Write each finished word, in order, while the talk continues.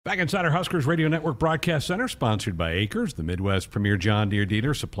Back inside our Huskers Radio Network Broadcast Center, sponsored by Acres, the Midwest premier John Deere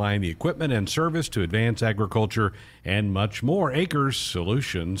dealer, supplying the equipment and service to advance agriculture and much more. Acres,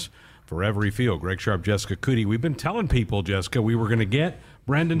 solutions for every field. Greg Sharpe, Jessica Coody. We've been telling people, Jessica, we were going to get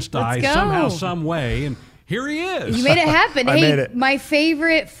Brenden Stai somehow, some way, and here he is. You made it happen. I made it. My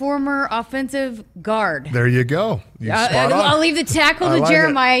favorite former offensive guard. There you go. I'll leave the tackle to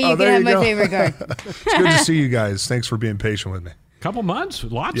Jeremiah. You can have my favorite guard. It's good to see you guys. Thanks for being patient with me. Couple months,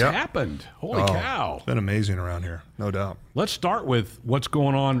 lots happened. Holy cow. It's been amazing around here, no doubt. Let's start with what's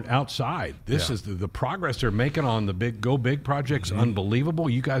going on outside. This is the progress they're making on the big Go Big project's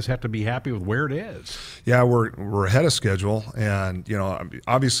unbelievable. You guys have to be happy with where it is. Yeah, we're ahead of schedule, and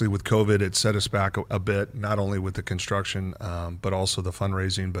obviously with COVID, it set us back a bit, not only with the construction, but also the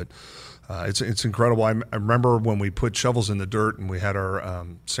fundraising. But it's incredible. I remember when we put shovels in the dirt and we had our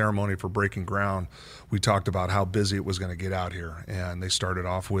ceremony for breaking ground, we talked about how busy it was going to get out here. And they started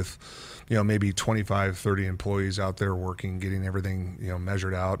off with, maybe 25, 30 employees out there working, getting everything,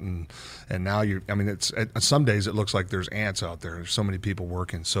 measured out. And now it's some days it looks like there's ants out there. There's so many people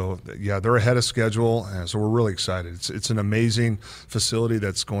working. So yeah, they're ahead of schedule. And so we're really excited. It's an amazing facility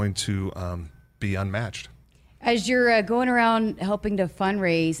that's going to be unmatched. As you're going around helping to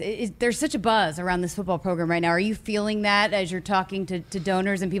fundraise, there's such a buzz around this football program right now. Are you feeling that as you're talking to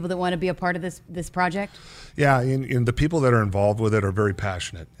donors and people that want to be a part of this project? Yeah, and the people that are involved with it are very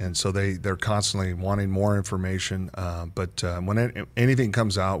passionate, and so they're constantly wanting more information. But when anything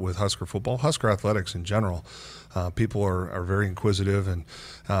comes out with Husker football, Husker athletics in general, people are very inquisitive, and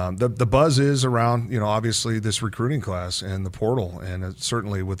the buzz is around, obviously this recruiting class and the portal, and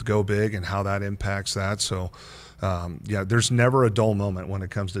certainly with Go Big and how that impacts that. So, there's never a dull moment when it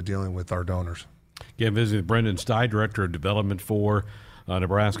comes to dealing with our donors. Again, visiting Brenden Stai, Director of Development for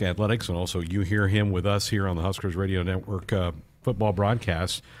Nebraska Athletics, and also you hear him with us here on the Huskers Radio Network football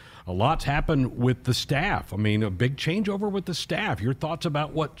broadcast. A lot's happened with the staff. I mean, a big changeover with the staff. Your thoughts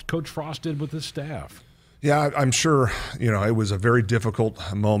about what Coach Frost did with the staff? Yeah, I'm sure, it was a very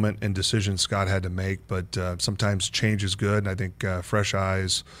difficult moment and decision Scott had to make, but sometimes change is good. And I think fresh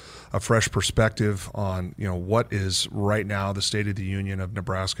eyes, a fresh perspective on, what is right now the state of the union of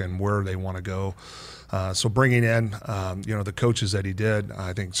Nebraska and where they want to go. So bringing in, the coaches that he did,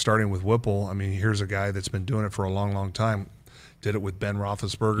 I think starting with Whipple, here's a guy that's been doing it for a long, long time. Did it with Ben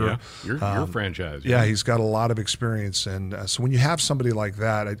Roethlisberger. Yeah, your franchise. Yeah, he's got a lot of experience. And so when you have somebody like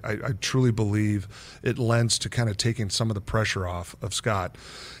that, I truly believe it lends to kind of taking some of the pressure off of Scott.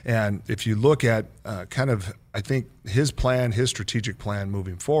 And if you look at I think his strategic plan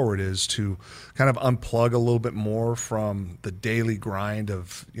moving forward is to kind of unplug a little bit more from the daily grind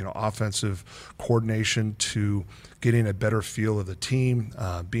of, offensive coordination to getting a better feel of the team,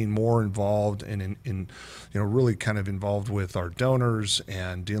 being more involved and in really kind of involved with our donors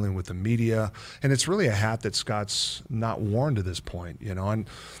and dealing with the media. And it's really a hat that Scott's not worn to this point, And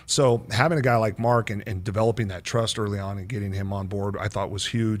so having a guy like Mark and developing that trust early on and getting him on board, I thought was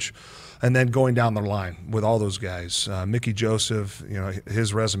huge. And then going down the line with all those guys, Mickey Joseph,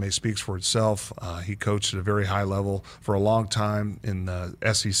 his resume speaks for itself. He coached at a very high level for a long time in the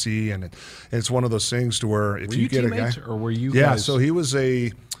SEC, and it's one of those things to where if you get a guy, or were you? Yeah, guys?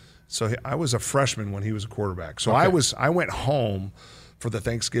 so I was a freshman when he was a quarterback. So okay. I went home for the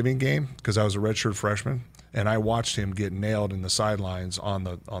Thanksgiving game because I was a redshirt freshman, and I watched him get nailed in the sidelines on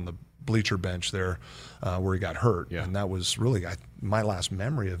the bleacher bench there where he got hurt. Yeah. And that was really my last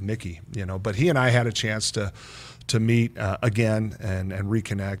memory of Mickey, but he and I had a chance to meet again and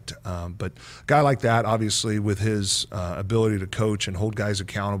reconnect. But a guy like that, obviously with his ability to coach and hold guys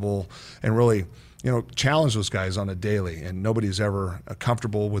accountable and really, challenge those guys on a daily, and nobody's ever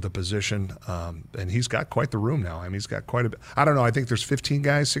comfortable with a position. And he's got quite the room now. He's got quite a bit. I don't know. I think there's 15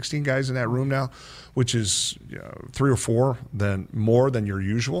 guys, 16 guys in that room now, which is 3 or 4 more than your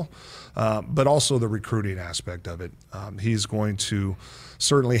usual. But also the recruiting aspect of it. He's going to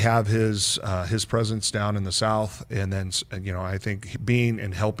certainly have his presence down in the South, and then I think being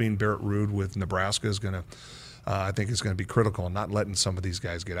and helping Barrett Ruud with Nebraska is going to. I think it's going to be critical in not letting some of these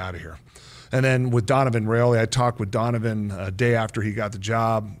guys get out of here. And then with Donovan Raley, I talked with Donovan a day after he got the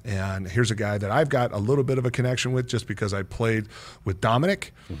job, and here's a guy that I've got a little bit of a connection with just because I played with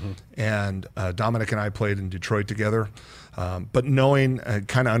Dominic, and Dominic and I played in Detroit together. But knowing,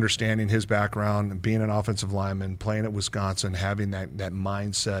 kind of understanding his background, and being an offensive lineman, playing at Wisconsin, having that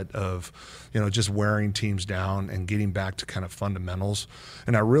mindset of, just wearing teams down and getting back to kind of fundamentals.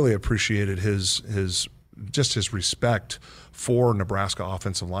 And I really appreciated his just his respect for Nebraska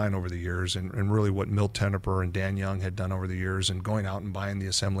offensive line over the years, and really what Milt Tenneper and Dan Young had done over the years, and going out and buying the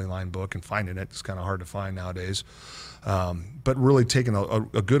assembly line book and finding it. It's kind of hard to find nowadays. But really taking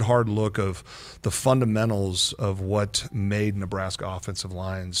a good hard look of the fundamentals of what made Nebraska offensive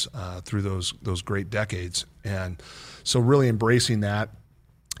lines through those great decades. And so really embracing that.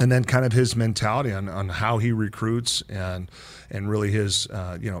 And then kind of his mentality on how he recruits and really his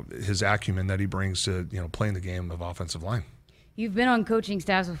his acumen that he brings to playing the game of offensive line. You've been on coaching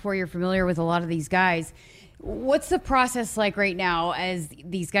staffs before. You're familiar with a lot of these guys. What's the process like right now as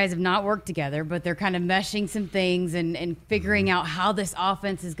these guys have not worked together, but they're kind of meshing some things and figuring out how this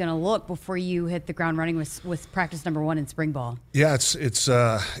offense is going to look before you hit the ground running with practice number 1 in spring ball? Yeah, it's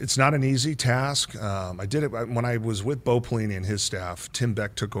not an easy task. I did it when I was with Bo Pelini and his staff. Tim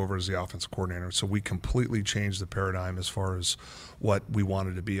Beck took over as the offensive coordinator, so we completely changed the paradigm as far as what we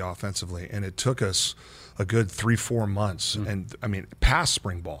wanted to be offensively. And it took us a good 3-4 months, and I mean past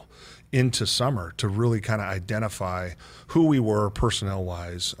spring ball into summer to really kind of identify who we were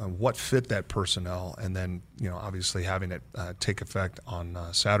personnel-wise, what fit that personnel, and then obviously having it take effect on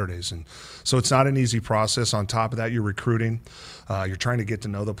Saturdays. And so it's not an easy process. On top of that, you're recruiting. You're trying to get to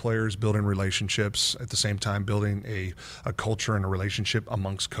know the players, building relationships, at the same time building a culture and a relationship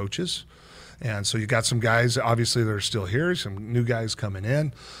amongst coaches. And so you got some guys, obviously, that are still here, some new guys coming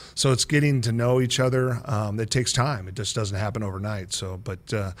in. So it's getting to know each other. It takes time. It just doesn't happen overnight. So,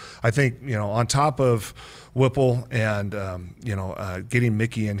 but I think, on top of Whipple and, getting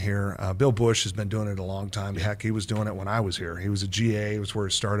Mickey in here, Bill Bush has been doing it a long time. Heck, he was doing it when I was here. He was a GA. It was where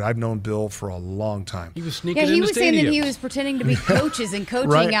it started. I've known Bill for a long time. He was sneaking he in was the saying stadium. that he was pretending to be coaches in coaching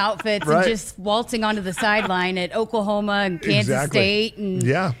Right. outfits Right. and just waltzing onto the sideline at Oklahoma and Kansas Exactly. State. And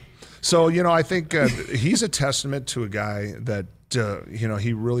Yeah. So, I think he's a testament to a guy that,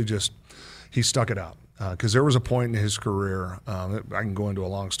 he really he stuck it out. Because there was a point in his career, I can go into a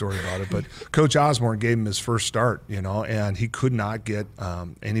long story about it, but Coach Osborne gave him his first start, and he could not get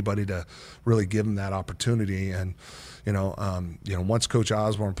anybody to really give him that opportunity. And, once Coach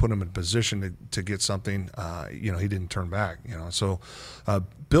Osborne put him in a position to get something, he didn't turn back, So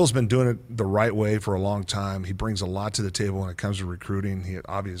Bill's been doing it the right way for a long time. He brings a lot to the table when it comes to recruiting. He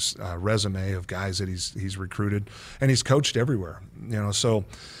obvious resume of guys that he's recruited, and he's coached everywhere, So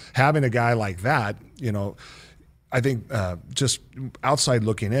having a guy like that, I think just outside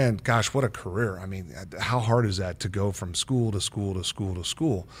looking in, gosh, what a career. I mean, how hard is that to go from school to school to school to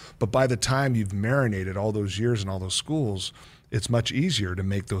school? But by the time you've marinated all those years in all those schools, it's much easier to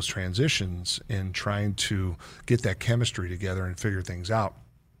make those transitions in trying to get that chemistry together and figure things out.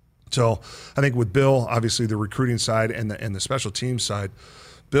 So I think with Bill, obviously the recruiting side and the special teams side,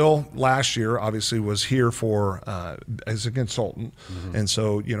 Bill last year obviously was here for as a consultant, and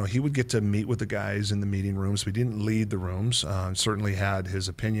so he would get to meet with the guys in the meeting rooms. We didn't lead the rooms. Certainly had his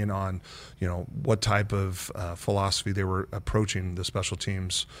opinion on what type of philosophy they were approaching the special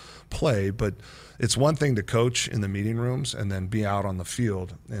teams play, but it's one thing to coach in the meeting rooms and then be out on the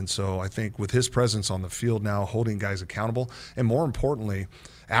field. And so I think with his presence on the field now, holding guys accountable, and more importantly,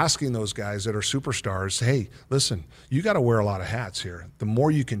 asking those guys that are superstars, hey, listen, you got to wear a lot of hats here. The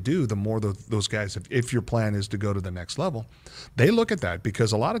more you can do, the more those guys, if your plan is to go to the next level, they look at that,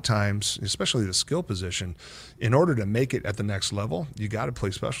 because a lot of times, especially the skill position, in order to make it at the next level, you got to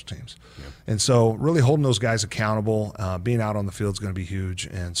play special teams. Yeah. And so really holding those guys accountable, being out on the field is going to be huge.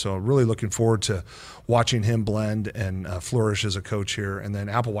 And so really looking forward to watching him blend and flourish as a coach here. And then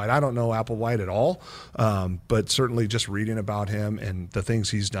Applewhite, I don't know Applewhite at all, but certainly just reading about him and the things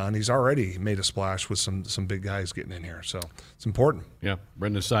he's done, he's already made a splash with some big guys getting in here. So it's important. Yeah,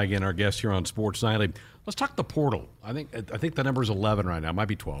 Brenden Stai again, our guest here on Sports Nightly. Let's talk the portal. I think the number is 11 right now. It might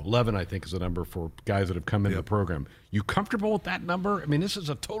be 12. 11, I think, is the number for guys that have come into the program. You comfortable with that number? I mean, this is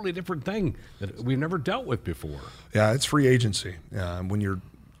a totally different thing that we've never dealt with before. Yeah, it's free agency. When you're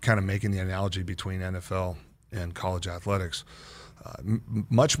kind of making the analogy between NFL and college athletics,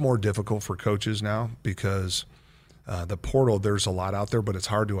 much more difficult for coaches now, because the portal, there's a lot out there, but it's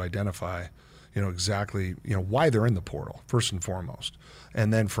hard to identify exactly why they're in the portal, first and foremost.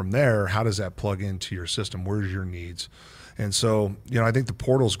 And then from there, how does that plug into your system? Where's your needs? And so, I think the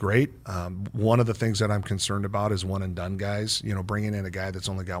portal's great. One of the things that I'm concerned about is one and done guys, bringing in a guy that's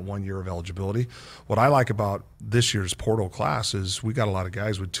only got 1 year of eligibility. What I like about this year's portal class is we got a lot of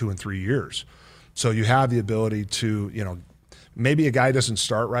guys with 2 and 3 years. So you have the ability to, maybe a guy doesn't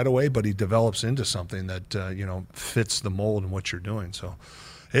start right away, but he develops into something that, fits the mold and what you're doing. So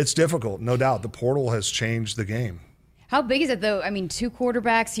it's difficult, no doubt. The portal has changed the game. How big is it, though? I mean, 2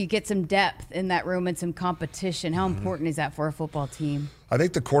 quarterbacks, you get some depth in that room and some competition. How important is that for a football team? I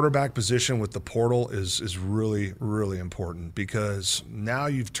think the quarterback position with the portal is really, really important, because now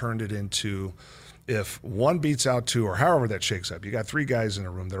you've turned it into, if one beats out 2 or however that shakes up, you got 3 guys in a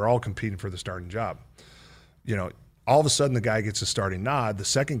room, they're all competing for the starting job. All of a sudden the guy gets a starting nod, the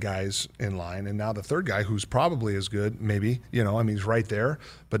second guy's in line, and now the third guy, who's probably as good, maybe, he's right there,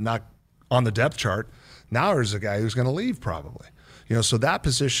 but not on the depth chart. Now there's a guy who's going to leave probably. So that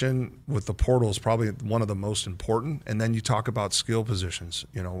position with the portal is probably one of the most important. And then you talk about skill positions,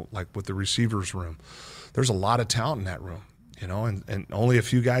 like with the receivers room. There's a lot of talent in that room, and only a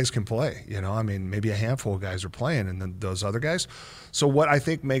few guys can play. Maybe a handful of guys are playing, and then those other guys. So what I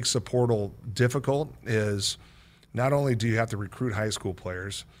think makes the portal difficult is not only do you have to recruit high school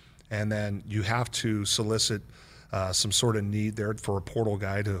players, and then you have to solicit some sort of need there for a portal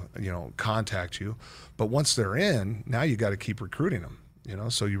guy to, contact you. But once they're in, now you got to keep recruiting them,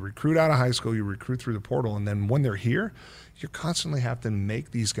 So you recruit out of high school, you recruit through the portal, and then when they're here, you constantly have to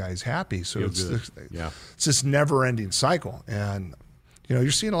make these guys happy. So it's this never-ending cycle. And, you're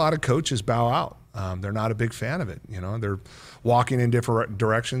seeing a lot of coaches bow out. They're not a big fan of it. They're walking in different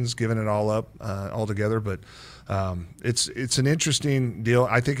directions, giving it all up altogether. But it's an interesting deal.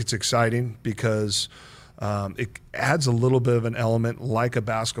 I think it's exciting because it adds a little bit of an element like a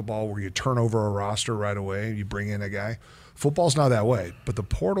basketball where you turn over a roster right away, you bring in a guy. Football's not that way, but the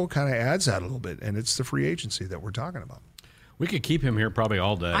portal kind of adds that a little bit, and it's the free agency that we're talking about. We could keep him here probably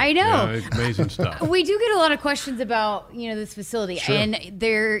all day. I know. It's amazing stuff. We do get a lot of questions about, this facility. Sure. And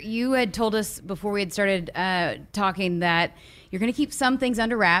you had told us before we had started talking that you're going to keep some things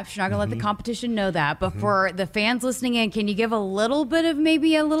under wraps. You're not going to let the competition know that. But for the fans listening in, can you give a little bit of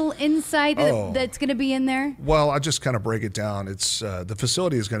maybe a little insight that's going to be in there? Well, I'll just kind of break it down. It's the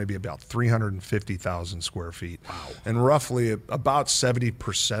facility is going to be about 350,000 square feet. Wow. And roughly about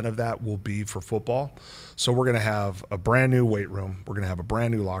 70% of that will be for football. So we're going to have a brand new weight room. We're going to have a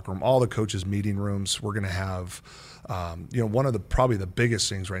brand new locker room, all the coaches' meeting rooms. We're going to have, one of probably the biggest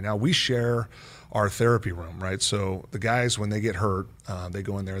things right now, we share our therapy room, right? So the guys, when they get hurt, they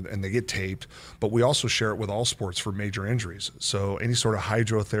go in there and they get taped, but we also share it with all sports for major injuries. So any sort of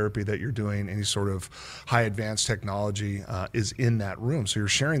hydrotherapy that you're doing, any sort of high advanced technology is in that room. So you're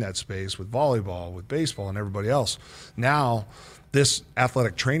sharing that space with volleyball, with baseball, and everybody else. Now, this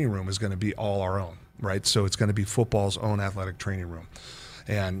athletic training room is going to be all our own, right? So it's going to be football's own athletic training room.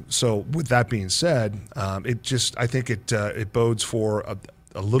 And so with that being said, I think it bodes for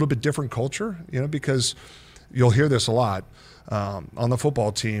a little bit different culture, because you'll hear this a lot. On the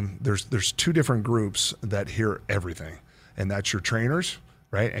football team, there's 2 different groups that hear everything, and that's your trainers,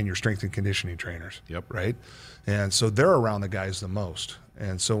 right, and your strength and conditioning trainers, right? And so they're around the guys the most.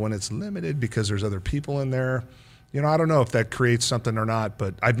 And so when it's limited because there's other people in there, I don't know if that creates something or not,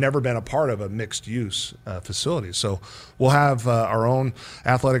 but I've never been a part of a mixed-use facility. So we'll have our own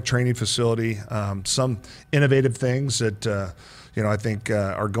athletic training facility, some innovative things that I think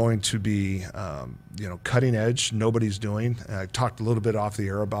are going to be, cutting edge. Nobody's doing. I talked a little bit off the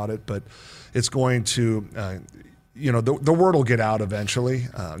air about it, but it's going to, the word will get out eventually.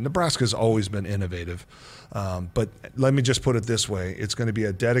 Nebraska's always been innovative, but let me just put it this way: it's going to be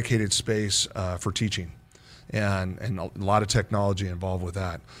a dedicated space for teaching, and a lot of technology involved with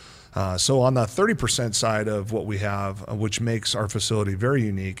that. So on the 30% side of what we have, which makes our facility very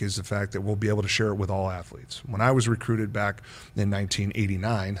unique, is the fact that we'll be able to share it with all athletes. When I was recruited back in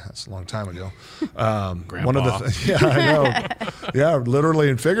 1989, that's a long time ago. One of the I know, yeah, literally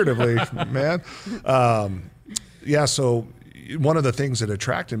and figuratively, man. So one of the things that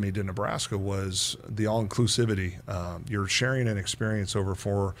attracted me to Nebraska was the all-inclusivity. You're sharing an experience over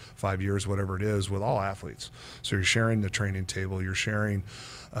 4 or 5 years, whatever it is, with all athletes. So you're sharing the training table, you're sharing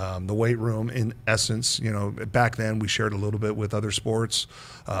the weight room. In essence, back then we shared a little bit with other sports.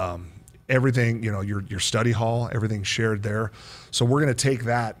 Everything, your study hall, everything's shared there. So we're going to take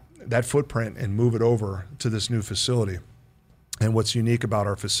that footprint and move it over to this new facility. And what's unique about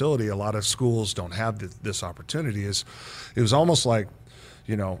our facility, a lot of schools don't have this opportunity, is it was almost like,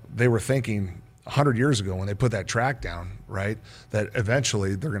 they were thinking 100 years ago when they put that track down, right, that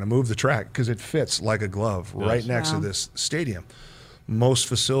eventually they're going to move the track because it fits like a glove right next to this stadium. Most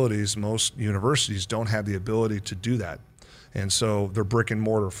facilities, most universities don't have the ability to do that. And so they're brick and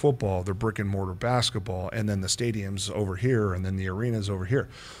mortar football, they're brick and mortar basketball, and then the stadium's over here, and then the arena's over here.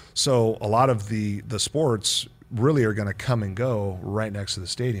 So a lot of the sports really are going to come and go right next to the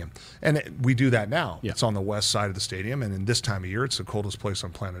stadium. And we do that now. Yeah. It's on the west side of the stadium, and in this time of year, it's the coldest place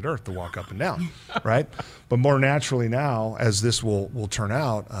on planet Earth to walk up and down, right? But more naturally now, as this will turn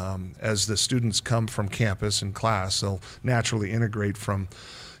out, as the students come from campus and class, they'll naturally integrate from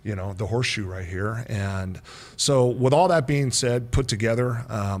the horseshoe right here. And so with all that being said, put together,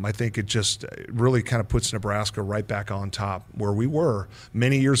 I think it really kind of puts Nebraska right back on top where we were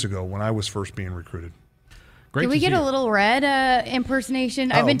many years ago when I was first being recruited. Great. Can we get a little red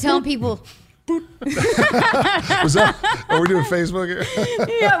impersonation? I've been telling people. Was that? Are we doing Facebook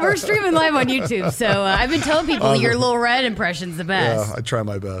here? Yeah, we're streaming live on YouTube. So I've been telling people your little red impression's the best. Yeah, I try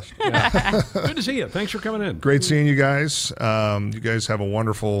my best. Yeah. Good to see you. Thanks for coming in. Great seeing you guys. You guys have a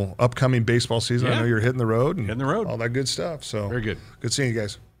wonderful upcoming baseball season. Yeah. I know you're hitting the road. And Hitting the road. all that good stuff. So Very good. Good seeing you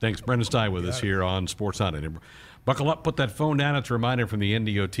guys. Thanks. Brenden Stai with us here on Sports Night. Buckle up, put that phone down. It's a reminder from the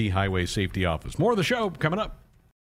NDOT Highway Safety Office. More of the show coming up.